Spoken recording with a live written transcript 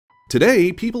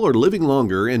Today, people are living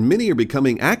longer and many are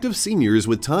becoming active seniors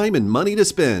with time and money to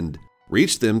spend.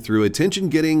 Reach them through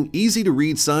attention-getting,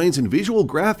 easy-to-read signs and visual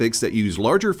graphics that use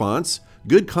larger fonts,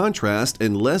 good contrast,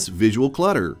 and less visual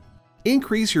clutter.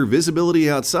 Increase your visibility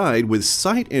outside with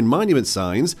site and monument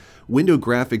signs, window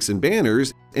graphics and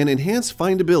banners, and enhance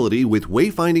findability with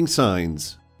wayfinding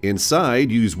signs.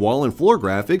 Inside, use wall and floor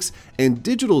graphics and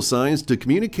digital signs to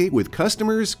communicate with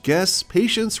customers, guests,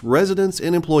 patients, residents,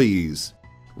 and employees.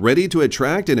 Ready to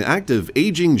attract an active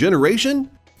aging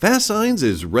generation? FASTSIGNS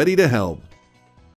is ready to help.